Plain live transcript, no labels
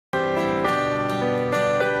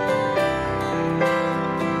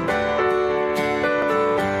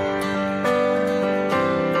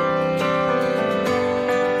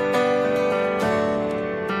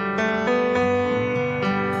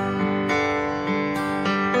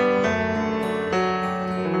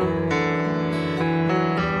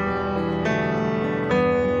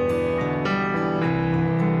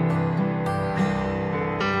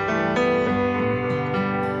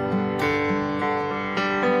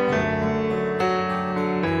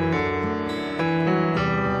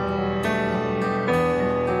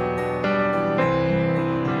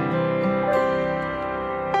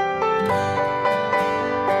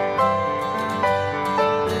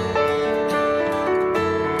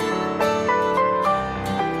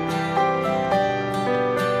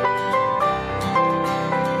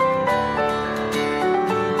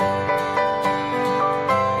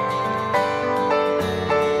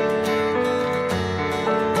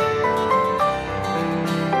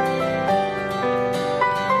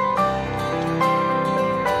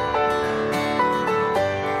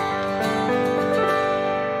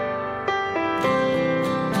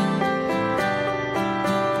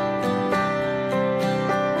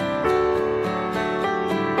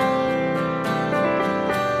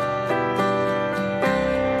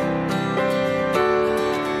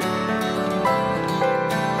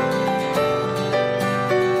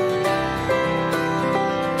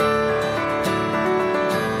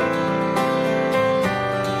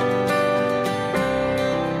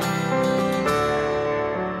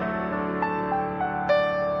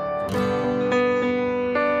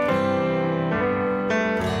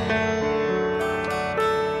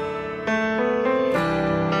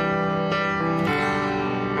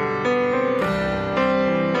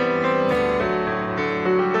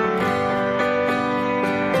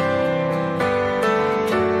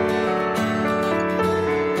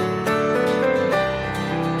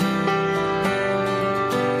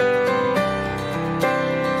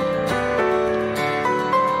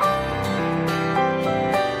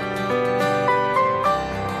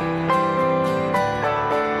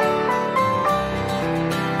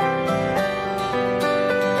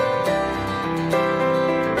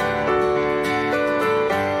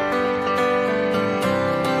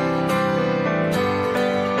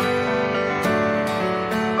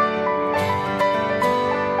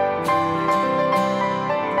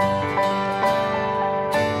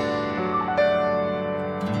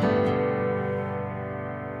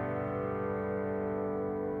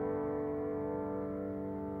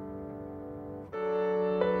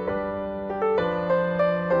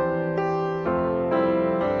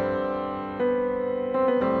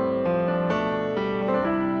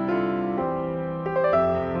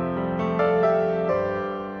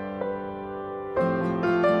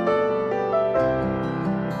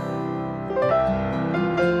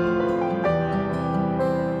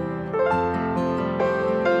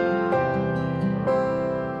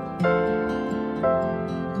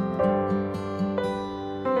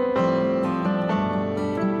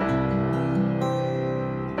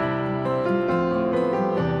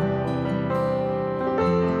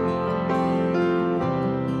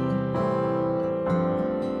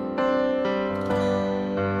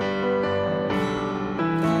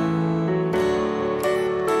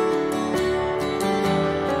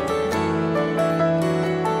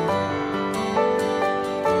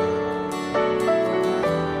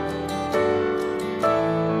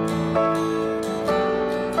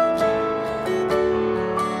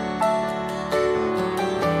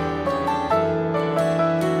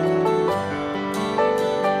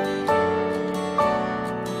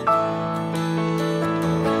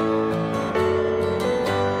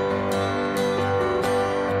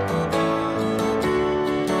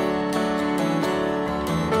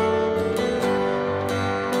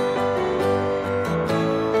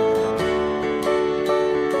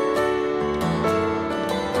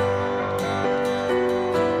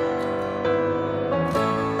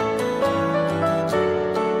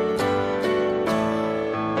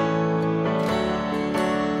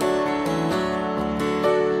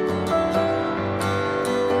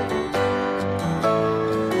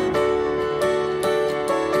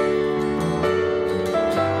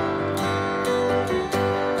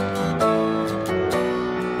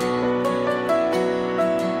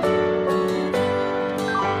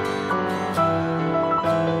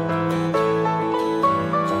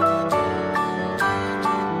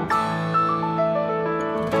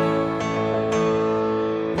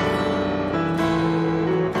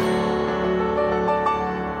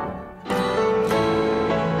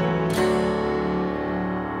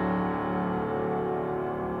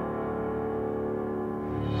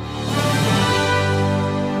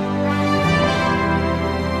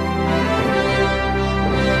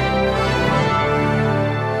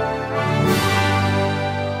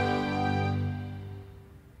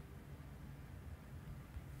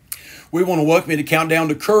We want to welcome you to Countdown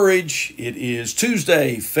to Courage. It is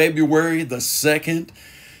Tuesday, February the 2nd.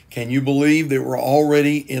 Can you believe that we're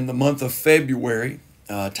already in the month of February?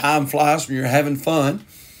 Time flies when you're having fun.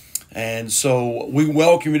 And so we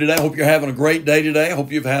welcome you today. I hope you're having a great day today. I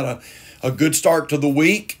hope you've had a good start to the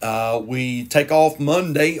week. We take off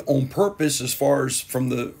Monday on purpose as far as from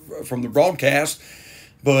the broadcast.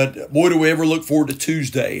 But boy, do we ever look forward to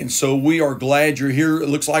Tuesday. And so we are glad you're here. It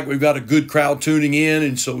looks like we've got a good crowd tuning in.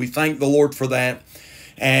 And so we thank the Lord for that.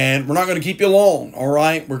 And we're not going to keep you long. All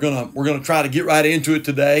right. We're going to try to get right into it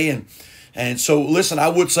today. And so listen, I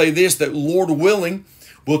would say this, that Lord willing,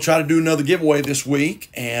 we'll try to do another giveaway this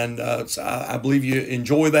week. And I believe you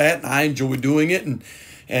enjoy that. And I enjoy doing it.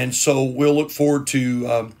 And so we'll look forward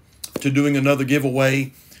to doing another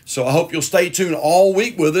giveaway. So I hope you'll stay tuned all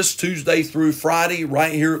week with us, Tuesday through Friday,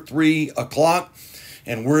 right here at 3 o'clock.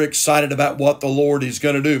 And we're excited about what the Lord is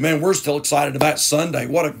going to do. Man, we're still excited about Sunday.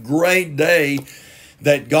 What a great day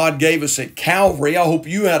that God gave us at Calvary. I hope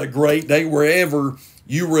you had a great day wherever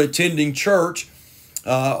you were attending church.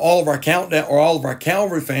 All of our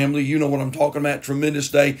Calvary family, you know what I'm talking about. Tremendous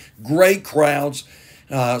day. Great crowds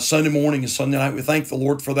Sunday morning and Sunday night. We thank the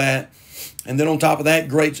Lord for that. And then on top of that,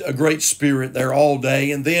 a great spirit there all day.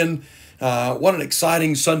 And then what an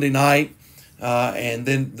exciting Sunday night. And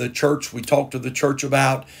then the church, we talked to the church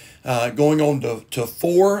about going on to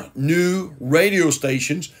 4 new radio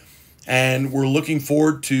stations. And we're looking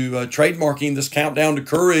forward to trademarking this Countdown to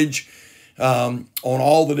Courage on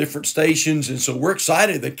all the different stations. And so we're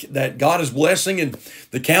excited that God is blessing and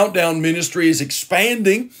the Countdown ministry is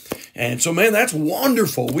expanding. And so, man, that's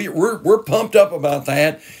wonderful. We're pumped up about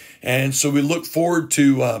that. And so we look forward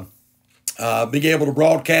to being able to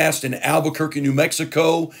broadcast in Albuquerque, New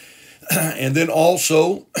Mexico, and then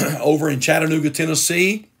also over in Chattanooga,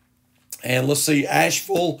 Tennessee, and let's see,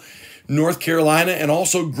 Asheville, North Carolina, and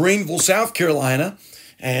also Greenville, South Carolina.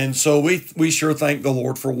 And so we sure thank the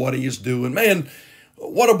Lord for what He is doing. Man,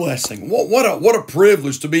 what a blessing. What a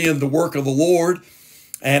privilege to be in the work of the Lord.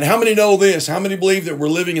 And how many know this? How many believe that we're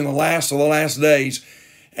living in the last of the last days?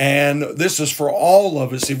 And this is for all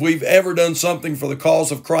of us. If we've ever done something for the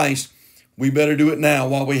cause of Christ, we better do it now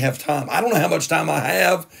while we have time. I don't know how much time I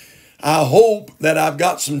have. I hope that I've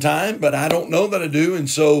got some time, but I don't know that I do. And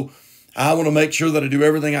so I want to make sure that I do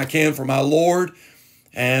everything I can for my Lord.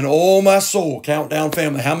 And oh, my soul, Countdown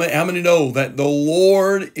family, how many know that the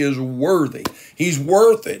Lord is worthy? He's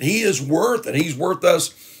worth it. He is worth it. He's worth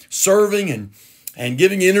us serving and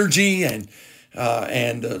giving energy and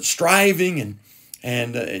striving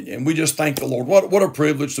and we just thank the Lord. What a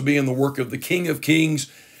privilege to be in the work of the King of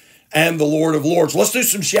Kings and the Lord of Lords. Let's do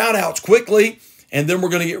some shout outs quickly, and then we're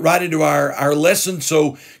going to get right into our lesson.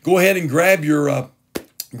 So go ahead and grab your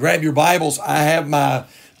Bibles. I have my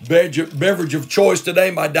beverage of choice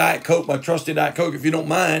today, my Diet Coke, my trusty Diet Coke, if you don't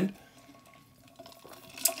mind.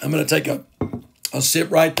 I'm going to take a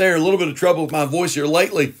sip right there. A little bit of trouble with my voice here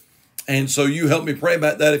lately, and so you help me pray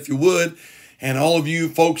about that if you would. And all of you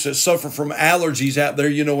folks that suffer from allergies out there,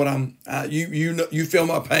 you know what you feel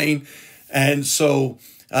my pain. And so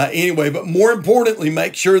anyway, but more importantly,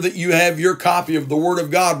 make sure that you have your copy of the Word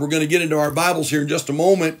of God. We're going to get into our Bibles here in just a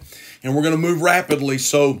moment, and we're going to move rapidly.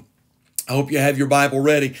 So I hope you have your Bible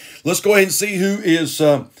ready. Let's go ahead and see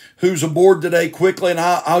who's aboard today quickly, and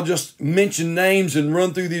I'll just mention names and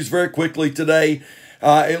run through these very quickly today.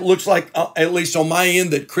 It looks like, at least on my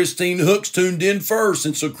end, that Christine Hooks tuned in first.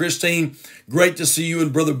 And so, Christine, great to see you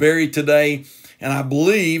and Brother Barry today. And I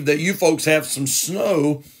believe that you folks have some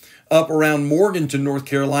snow up around Morganton, North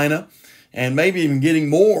Carolina, and maybe even getting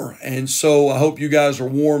more. And so I hope you guys are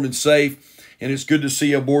warm and safe. And it's good to see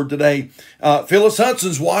you aboard today. Phyllis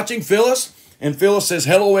Hudson's watching. Phyllis. And Phyllis says,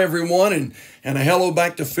 hello, everyone. And a hello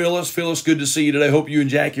back to Phyllis. Phyllis, good to see you today. Hope you and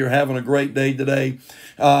Jackie are having a great day today.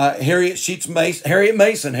 Harriet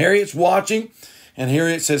Mason. Harriet's watching. And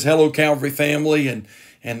Harriet says, hello, Calvary family.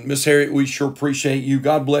 And Miss Harriet, we sure appreciate you.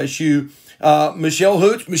 God bless you. Michelle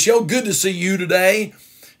Hooch. Michelle, good to see you today.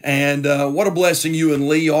 And what a blessing you and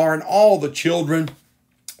Lee are and all the children.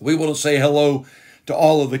 We want to say hello to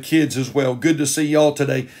all of the kids as well. Good to see y'all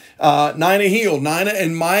today. Nina Hill, Nina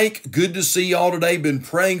and Mike, good to see y'all today. Been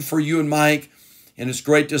praying for you and Mike, and it's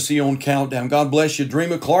great to see you on Countdown. God bless you.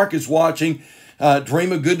 Dreama Clark is watching.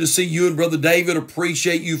 Dreama, good to see you and Brother David.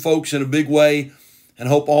 Appreciate you folks in a big way, and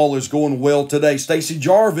hope all is going well today. Stacy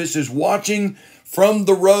Jarvis is watching from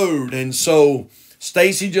the road, and so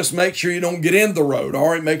Stacy, just make sure you don't get in the road. All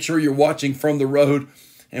right, make sure you're watching from the road,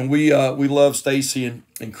 and we love Stacy and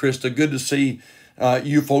Krista. Good to see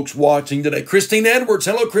you folks watching today. Christine Edwards.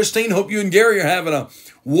 Hello, Christine. Hope you and Gary are having a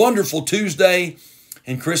wonderful Tuesday.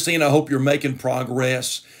 And Christine, I hope you're making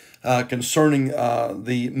progress concerning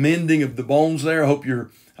the mending of the bones there. I hope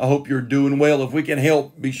you're doing well. If we can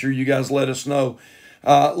help, be sure you guys let us know.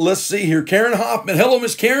 Let's see here. Karen Hoffman. Hello,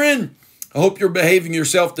 Miss Karen. I hope you're behaving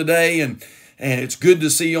yourself today, and it's good to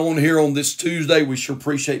see you on here on this Tuesday. We sure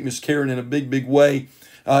appreciate Miss Karen in a big, big way.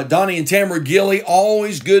 Donnie and Tamara Gilley,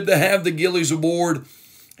 always good to have the Gilleys aboard,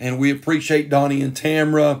 and we appreciate Donnie and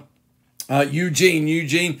Tamara.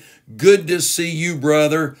 Eugene, good to see you,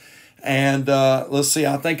 brother. And let's see,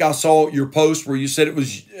 I think I saw your post where you said it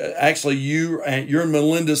was actually your and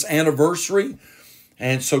Melinda's anniversary.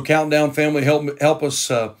 And so Countdown family, help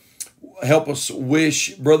us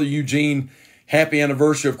wish Brother Eugene happy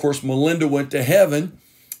anniversary. Of course, Melinda went to heaven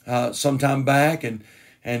sometime back, and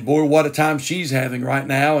boy, what a time she's having right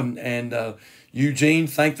now. And Eugene,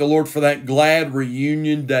 thank the Lord for that glad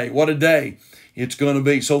reunion day. What a day it's going to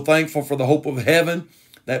be. So thankful for the hope of heaven,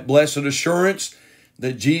 that blessed assurance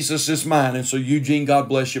that Jesus is mine. And so Eugene, God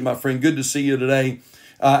bless you, my friend. Good to see you today.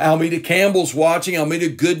 Almeida Campbell's watching. Almeida,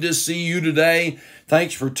 good to see you today.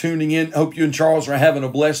 Thanks for tuning in. Hope you and Charles are having a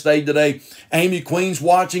blessed day today. Amy Queen's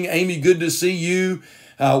watching. Amy, good to see you.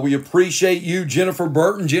 We appreciate you. Jennifer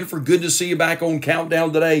Burton. Jennifer, good to see you back on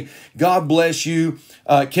Countdown today. God bless you.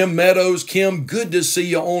 Kim Meadows. Kim, good to see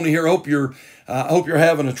you on here. Hope you're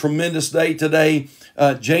having a tremendous day today.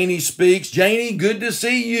 Janie Speaks. Janie, good to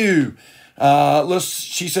see you.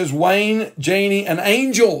 She says Wayne, Janie, and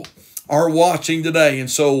Angel are watching today. And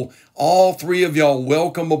so all three of y'all,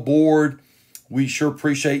 welcome aboard. We sure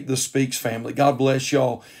appreciate the Speaks family. God bless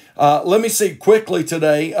y'all. Let me see quickly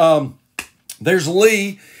today. There's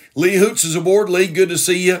Lee. Lee Hoots is aboard. Lee, good to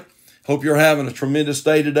see you. Hope you're having a tremendous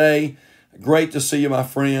day today. Great to see you, my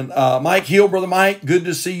friend. Mike Hill, Brother Mike, good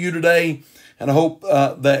to see you today. And I hope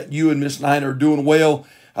that you and Miss Knight are doing well.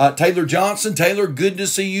 Taylor Johnson. Taylor, good to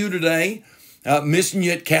see you today. Missing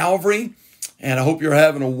you at Calvary. And I hope you're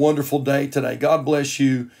having a wonderful day today. God bless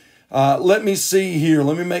you. Let me see here.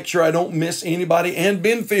 Let me make sure I don't miss anybody. Ann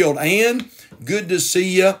Benfield. Ann, good to see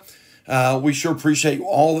you. We sure appreciate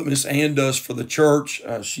all that Miss Ann does for the church.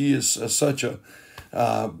 She is such a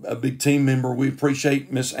big team member. We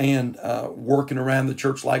appreciate Miss Ann working around the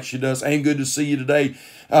church like she does. Ann, good to see you today.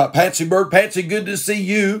 Patsy Bird. Patsy, good to see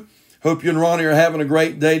you. Hope you and Ronnie are having a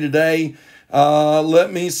great day today.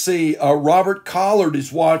 Let me see. Robert Collard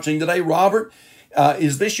is watching today. Robert,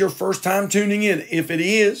 is this your first time tuning in? If it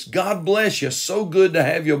is, God bless you. So good to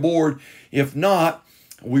have you aboard. If not,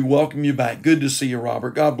 we welcome you back. Good to see you,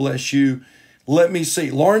 Robert. God bless you. Let me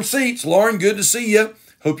see. Lauren Seats. Lauren, good to see you.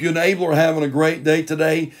 Hope you and Abel are having a great day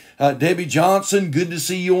today. Debbie Johnson, good to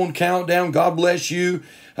see you on Countdown. God bless you.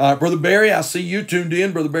 Brother Barry, I see you tuned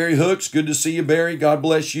in. Brother Barry Hooks, good to see you, Barry. God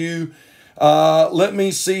bless you. Let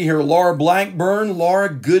me see here. Laura Blackburn.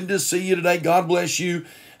 Laura, good to see you today. God bless you.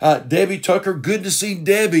 Debbie Tucker, good to see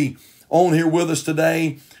Debbie on here with us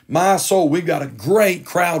today. My soul, we've got a great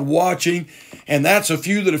crowd watching, and that's a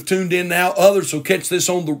few that have tuned in now. Others will catch this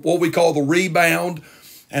on what we call the rebound.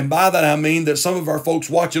 And by that, I mean that some of our folks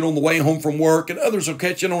watch it on the way home from work, and others will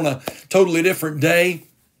catch it on a totally different day.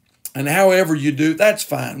 And however you do, that's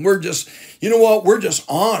fine. We're just, you know what? We're just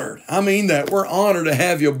honored. I mean that. We're honored to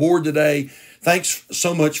have you aboard today. Thanks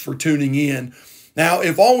so much for tuning in. Now,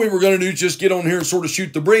 if all we were going to do is just get on here and sort of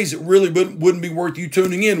shoot the breeze, it really wouldn't be worth you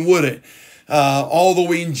tuning in, would it? Although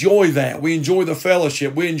we enjoy that. We enjoy the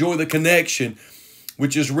fellowship. We enjoy the connection,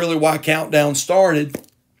 which is really why Countdown started.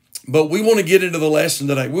 But we want to get into the lesson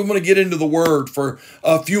today. We want to get into the Word for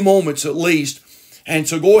a few moments at least. And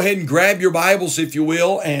so go ahead and grab your Bibles, if you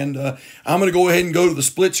will, and I'm going to go ahead and go to the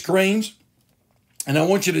split screens. And I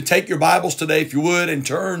want you to take your Bibles today, if you would, and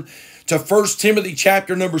turn to 1 Timothy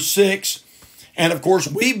chapter number 6. And, of course,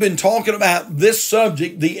 we've been talking about this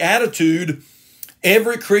subject, the attitude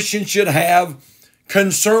every Christian should have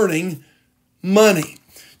concerning money.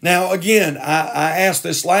 Now, again, I asked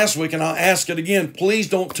this last week, and I'll ask it again. Please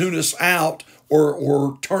don't tune us out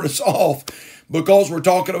or turn us off because we're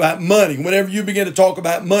talking about money. Whenever you begin to talk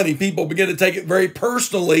about money, people begin to take it very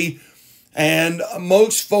personally, and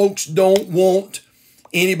most folks don't want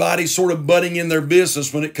anybody sort of butting in their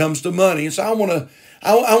business when it comes to money. And so I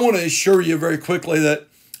want to assure you very quickly that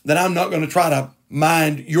I'm not going to try to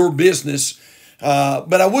mind your business.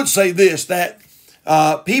 But I would say this, that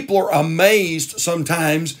people are amazed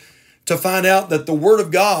sometimes to find out that the Word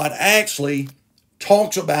of God actually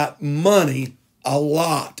talks about money a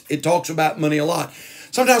lot. It talks about money a lot.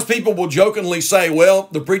 Sometimes people will jokingly say, well,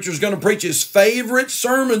 the preacher's going to preach his favorite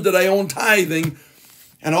sermon today on tithing.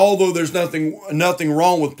 And although there's nothing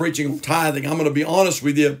wrong with preaching on tithing, I'm going to be honest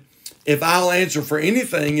with you. If I'll answer for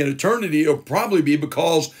anything in eternity, it'll probably be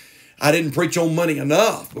because I didn't preach on money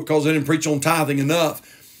enough, because I didn't preach on tithing enough.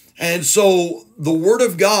 And so the Word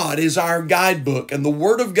of God is our guidebook, and the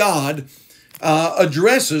Word of God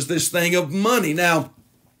addresses this thing of money. Now,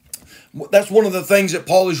 that's one of the things that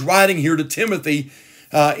Paul is writing here to Timothy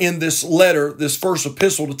in this letter, this first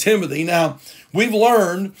epistle to Timothy. Now, we've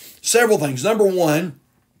learned several things. Number one,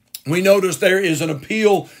 we notice there is an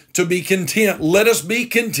appeal to be content. Let us be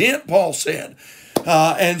content, Paul said.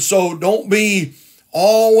 And so don't be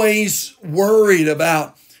always worried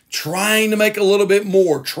about trying to make a little bit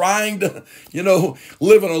more, trying to,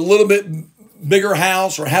 live in a little bit bigger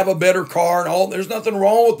house or have a better car and all. There's nothing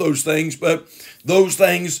wrong with those things, but those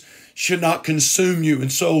things should not consume you.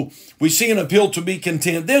 And so we see an appeal to be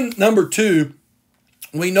content. Then number two,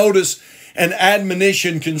 we notice an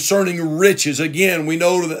admonition concerning riches. Again, we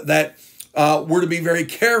know that we're to be very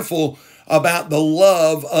careful about the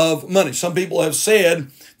love of money. Some people have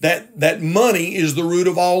said that money is the root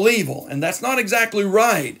of all evil, and that's not exactly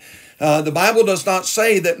right. The Bible does not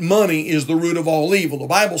say that money is the root of all evil. The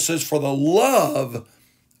Bible says for the love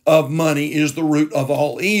of money is the root of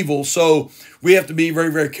all evil. So we have to be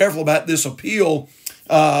very, very careful about this appeal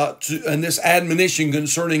and this admonition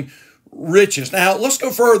concerning riches. Now, let's go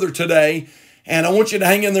further today, and I want you to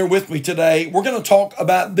hang in there with me today. We're going to talk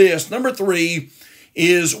about this. Number three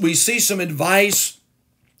is we see some advice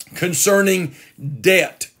concerning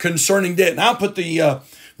debt. And I'll put the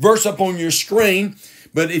verse up on your screen,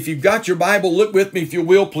 but if you've got your Bible, look with me, if you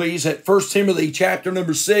will, please, at 1 Timothy chapter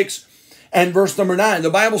number 6 and verse number 9. The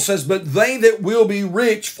Bible says, "But they that will be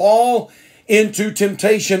rich fall into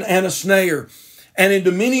temptation and a snare, and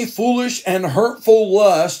into many foolish and hurtful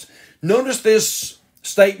lusts." Notice this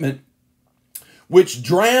statement, "which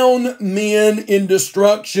drown men in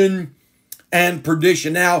destruction and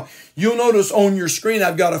perdition." Now, you'll notice on your screen,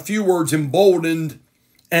 I've got a few words emboldened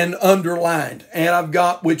and underlined. And I've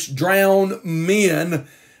got "which drown men."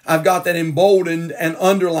 I've got that emboldened and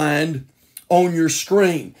underlined on your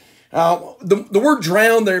screen. The word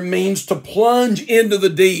drown there means to plunge into the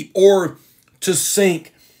deep or to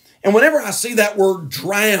sink. And whenever I see that word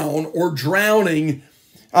drown or drowning,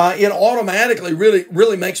 it automatically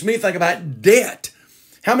really makes me think about debt.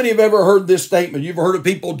 How many have ever heard this statement? You've heard of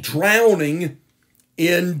people drowning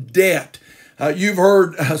in debt. You've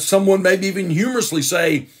heard someone maybe even humorously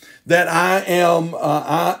say that I am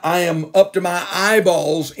up to my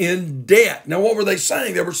eyeballs in debt. Now, what were they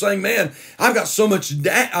saying? They were saying, "Man, I've got so much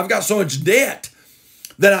debt. I've got so much debt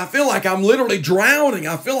that I feel like I'm literally drowning.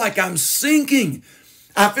 I feel like I'm sinking.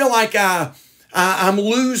 I feel like I'm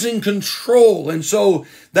losing control." And so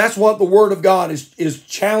that's what the Word of God is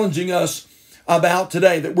challenging us about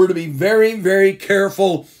today, that we're to be very, very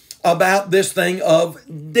careful about this thing of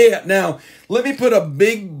debt. Now, let me put a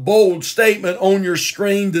big, bold statement on your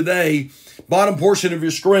screen today, bottom portion of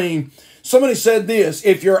your screen. Somebody said this: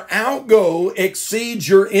 if your outgo exceeds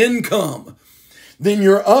your income, then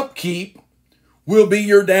your upkeep will be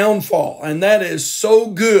your downfall. And that is so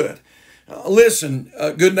good. Listen,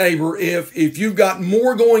 good neighbor, if you've got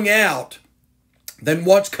more going out than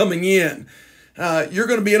what's coming in, you're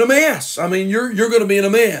going to be in a mess. I mean, you're going to be in a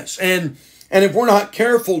mess. And if we're not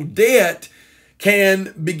careful, debt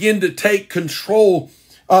can begin to take control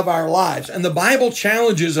of our lives. And the Bible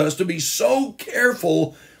challenges us to be so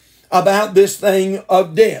careful about this thing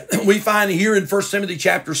of debt. We find here in 1 Timothy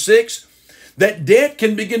chapter 6 that debt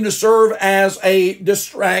can begin to serve as a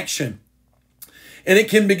distraction. And it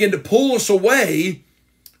can begin to pull us away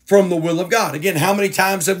from the will of God. Again, how many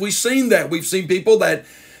times have we seen that? We've seen people that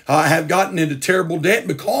have gotten into terrible debt.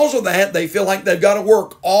 Because of that, they feel like they've got to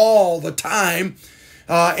work all the time.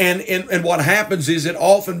 And what happens is it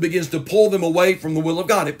often begins to pull them away from the will of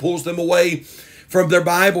God. It pulls them away from their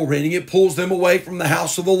Bible reading. It pulls them away from the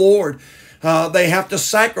house of the Lord. They have to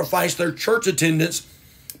sacrifice their church attendance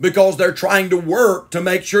because they're trying to work to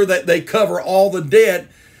make sure that they cover all the debt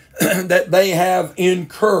that they have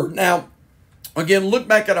incurred. Now, again, look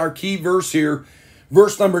back at our key verse here,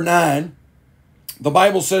 verse number 9. The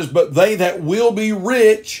Bible says, "But they that will be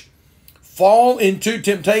rich fall into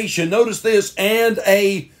temptation." Notice this, "and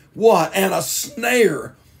a" what? "And a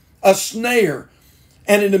snare." A snare.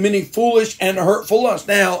 "And into many foolish and hurtful lusts."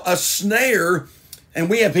 Now, a snare, and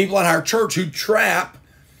we have people in our church who trap.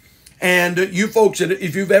 And you folks,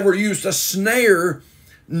 if you've ever used a snare,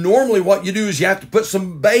 normally what you do is you have to put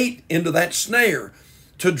some bait into that snare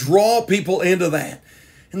to draw people into that.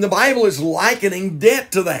 And the Bible is likening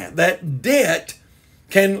debt to that. That debt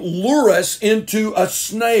can lure us into a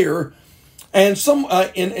snare. And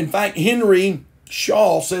in fact, Henry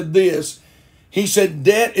Shaw said this. He said,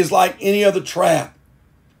 "Debt is like any other trap.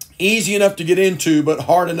 Easy enough to get into, but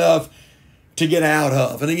hard enough to get out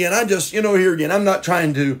of." And again, here again, I'm not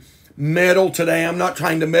trying to meddle today. I'm not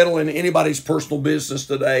trying to meddle in anybody's personal business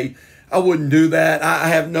today. I wouldn't do that. I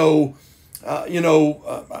have no,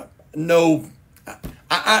 no,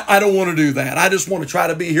 I don't want to do that. I just want to try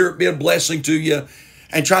to be here, be a blessing to you,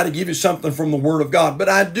 and try to give you something from the Word of God. But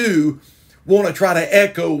I do want to try to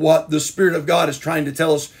echo what the Spirit of God is trying to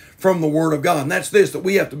tell us from the Word of God. And that's this, that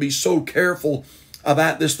we have to be so careful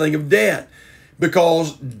about this thing of debt,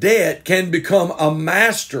 because debt can become a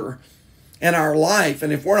master in our life.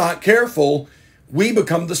 And if we're not careful, we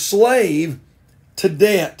become the slave to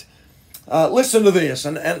debt. Listen to this,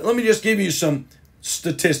 and let me just give you some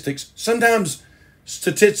statistics. Sometimes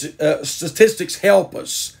statistics help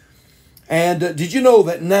us. And did you know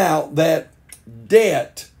that now that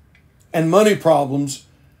debt and money problems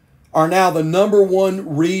are now the #1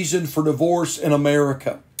 reason for divorce in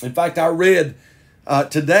America? In fact, I read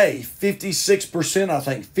today, 56%, I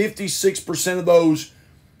think, 56% of those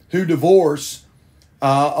who divorce,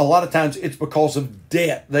 a lot of times it's because of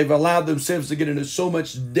debt. They've allowed themselves to get into so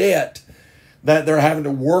much debt that they're having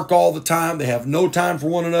to work all the time. They have no time for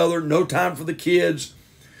one another, no time for the kids.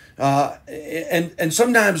 And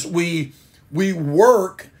sometimes we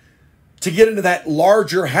work to get into that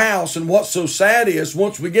larger house. And what's so sad is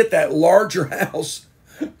once we get that larger house,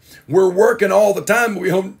 we're working all the time. We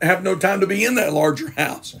don't have no time to be in that larger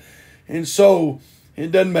house. And so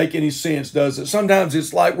it doesn't make any sense, does it? Sometimes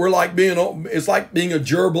it's like being a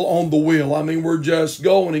gerbil on the wheel. I mean, we're just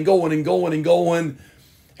going and going and going and going.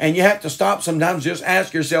 And you have to stop sometimes, just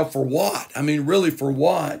ask yourself, for what? I mean, really, for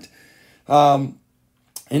what? In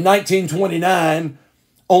 1929,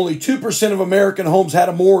 only 2% of American homes had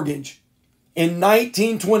a mortgage. In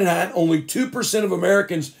 1929, only 2% of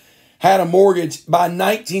Americans had a mortgage. By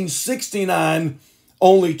 1969,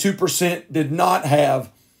 only 2% did not have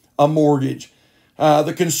a mortgage.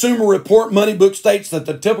 The Consumer Report Money Book states that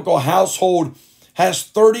the typical household has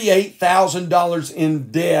 $38,000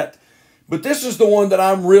 in debt. But this is the one that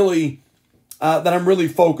I'm really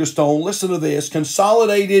focused on. Listen to this.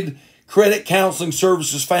 Consolidated Credit Counseling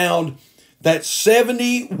Services found that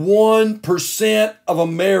 71% of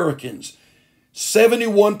Americans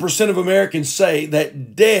say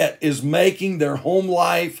that debt is making their home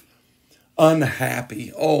life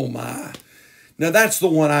unhappy. Oh my. Now that's the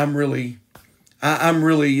one I'm really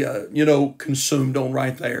consumed on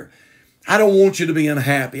right there. I don't want you to be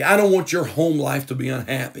unhappy. I don't want your home life to be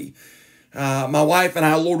unhappy. My wife and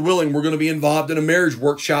I, Lord willing, we're going to be involved in a marriage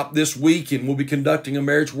workshop this week, and we'll be conducting a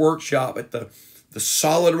marriage workshop at the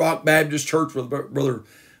Solid Rock Baptist Church with Brother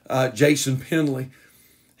Jason Penley.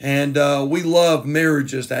 And we love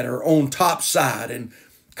marriages that are on top side, and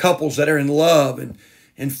couples that are in love, and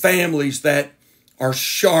families that are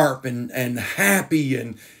sharp and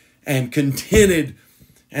happy and contented.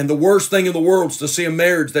 And the worst thing in the world is to see a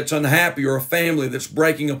marriage that's unhappy or a family that's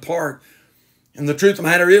breaking apart. And the truth of the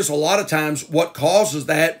matter is, a lot of times what causes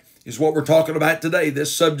that is what we're talking about today,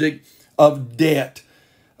 this subject of debt.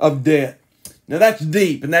 Now that's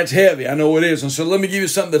deep and that's heavy. I know it is. And so let me give you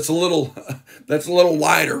something that's a little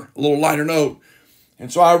lighter note.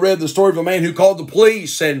 And so I read the story of a man who called the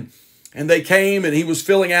police, and they came, and he was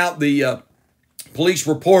filling out the police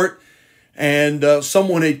report, and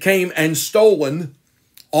someone had came and stolen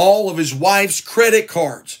all of his wife's credit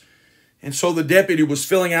cards. And so the deputy was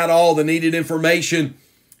filling out all the needed information.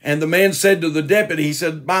 And the man said to the deputy, he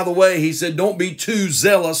said, by the way, he said, don't be too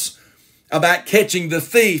zealous about catching the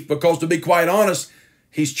thief, because to be quite honest,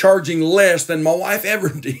 he's charging less than my wife ever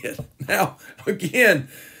did. Now, again,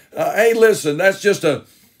 hey, listen, that's just a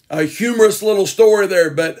humorous little story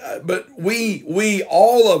there. But we,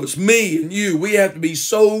 all of us, me and you, we have to be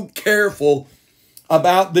so careful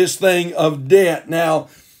about this thing of debt. Now,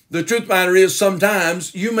 the truth of the matter is,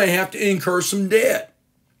 sometimes you may have to incur some debt.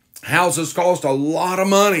 Houses cost a lot of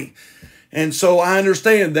money. And so I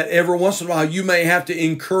understand that every once in a while you may have to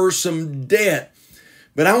incur some debt.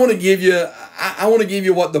 But I want to give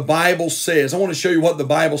you what the Bible says. I want to show you what the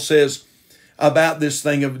Bible says about this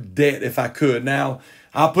thing of debt, if I could. Now,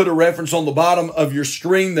 I'll put a reference on the bottom of your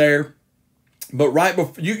screen there. But right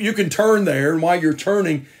before you can turn there, and while you're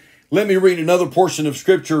turning, let me read another portion of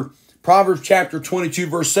Scripture. Proverbs chapter 22,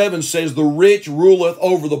 verse 7 says, the rich ruleth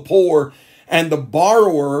over the poor, and the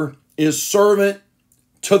borrower is servant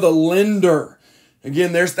to the lender.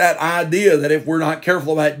 Again, there's that idea that if we're not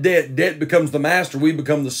careful about debt, debt becomes the master, we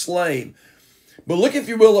become the slave. But look, if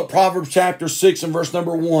you will, at Proverbs chapter 6 and verse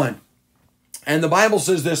number 1. And the Bible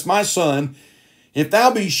says this, my son, if thou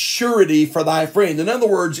be surety for thy friend. In other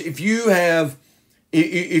words, if you've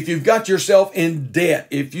got yourself in debt,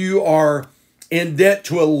 if you are in debt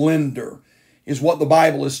to a lender, is what the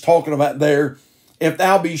Bible is talking about there if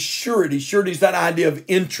thou be surety. Surety is that idea of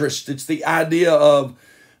interest. It's the idea of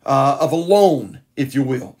a loan, if you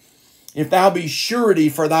will. If thou be surety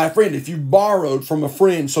for thy friend, if you borrowed from a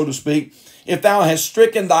friend, so to speak, if thou hast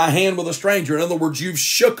stricken thy hand with a stranger, in other words, you've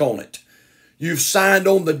shook on it. You've signed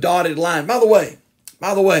on the dotted line. By the way,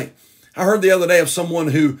 I heard the other day of someone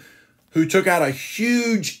who took out a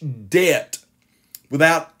huge debt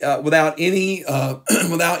without any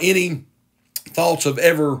thoughts of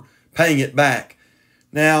ever paying it back.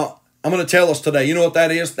 Now, I'm going to tell us today, you know what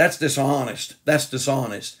that is? That's dishonest. That's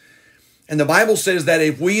dishonest. And the Bible says that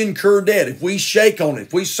if we incur debt, if we shake on it,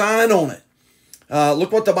 if we sign on it,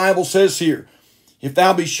 look what the Bible says here. If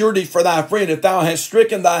thou be surety for thy friend, if thou hast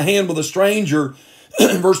stricken thy hand with a stranger,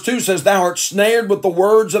 verse 2 says, thou art snared with the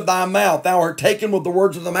words of thy mouth. Thou art taken with the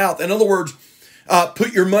words of the mouth. In other words,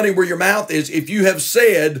 put your money where your mouth is. If you have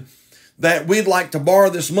said that we'd like to borrow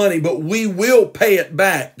this money, but we will pay it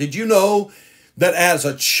back. Did you know that as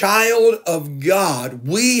a child of God,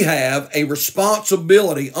 we have a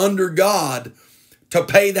responsibility under God to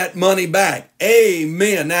pay that money back?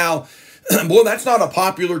 Amen. Now, boy, that's not a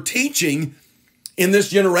popular teaching in this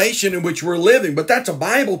generation in which we're living, but that's a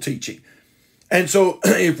Bible teaching. And so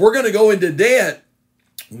if we're going to go into debt,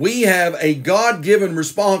 we have a God-given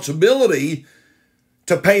responsibility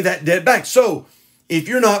to pay that debt back. So if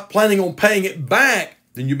you're not planning on paying it back,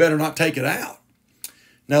 then you better not take it out.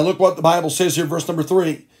 Now look what the Bible says here, verse number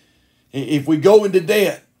 3. If we go into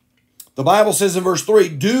debt, the Bible says in verse 3,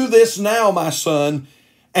 do this now, my son,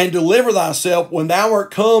 and deliver thyself when thou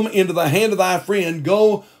art come into the hand of thy friend.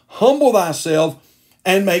 Go humble thyself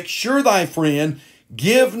and make sure thy friend.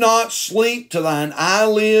 Give not sleep to thine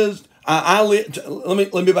eyelids. Let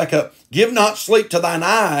me back up. Give not sleep to thine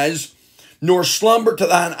eyes, nor slumber to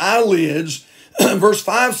thine eyelids. Verse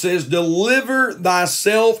 5 says, deliver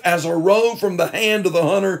thyself as a roe from the hand of the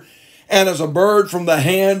hunter, and as a bird from the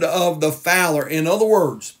hand of the fowler. In other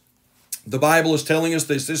words, the Bible is telling us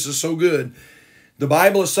this. This is so good. The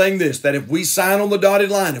Bible is saying this, that if we sign on the dotted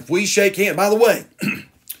line, if we shake hands, by the way,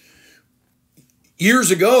 years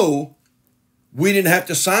ago, we didn't have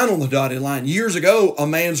to sign on the dotted line. Years ago, a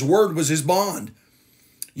man's word was his bond.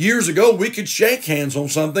 Years ago, we could shake hands on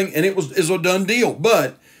something and it was a done deal.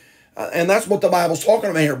 But, and that's what the Bible's talking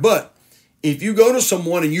about here. But if you go to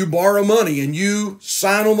someone and you borrow money and you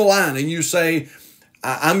sign on the line and you say,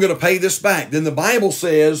 I'm going to pay this back, then the Bible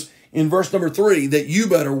says in verse number 3 that you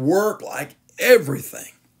better work like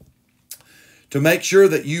everything to make sure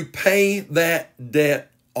that you pay that debt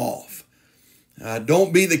off.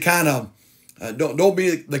 Don't be the kind of don't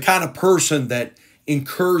be the kind of person that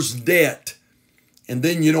incurs debt and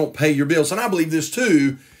then you don't pay your bills. And I believe this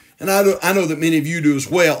too, and I know that many of you do as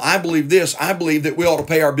well. I believe this. I believe that we ought to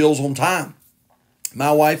pay our bills on time.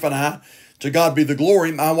 My wife and I, to God be the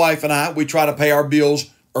glory, my wife and I, we try to pay our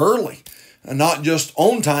bills early, and not just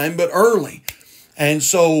on time, but early. And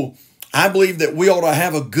so I believe that we ought to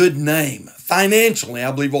have a good name. Financially,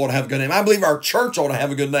 I believe we ought to have a good name. I believe our church ought to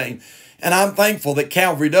have a good name. And I'm thankful that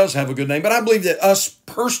Calvary does have a good name. But I believe that us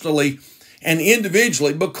personally and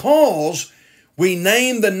individually, because we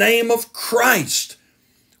name the name of Christ,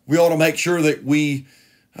 we ought to make sure that we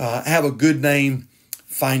have a good name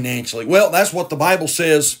financially. Well, that's what the Bible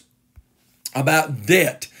says about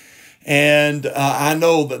debt. And I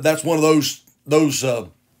know that that's one of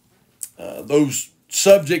those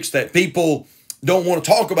subjects that people don't want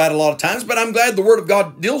to talk about a lot of times, but I'm glad the Word of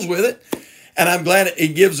God deals with it. And I'm glad it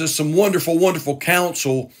gives us some wonderful, wonderful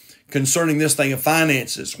counsel concerning this thing of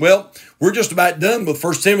finances. Well, we're just about done with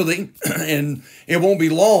 1 Timothy, and it won't be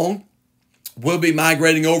long. We'll be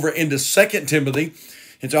migrating over into 2 Timothy,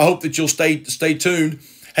 and so I hope that you'll stay tuned.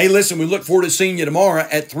 Hey, listen, we look forward to seeing you tomorrow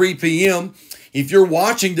at 3 p.m. If you're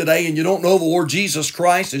watching today and you don't know the Lord Jesus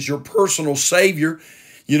Christ as your personal Savior,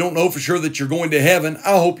 you don't know for sure that you're going to heaven,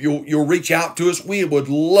 I hope you'll reach out to us. We would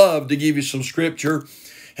love to give you some scripture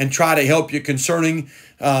and try to help you concerning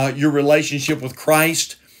your relationship with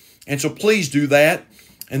Christ. And so please do that.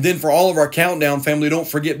 And then for all of our Countdown family, don't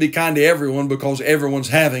forget, be kind to everyone, because everyone's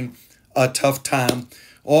having a tough time.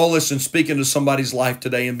 Oh, listen, speaking to somebody's life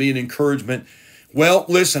today and be an encouragement. Well,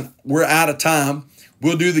 listen, we're out of time.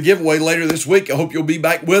 We'll do the giveaway later this week. I hope you'll be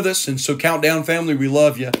back with us. And so Countdown family, we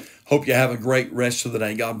love you. Hope you have a great rest of the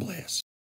day. God bless.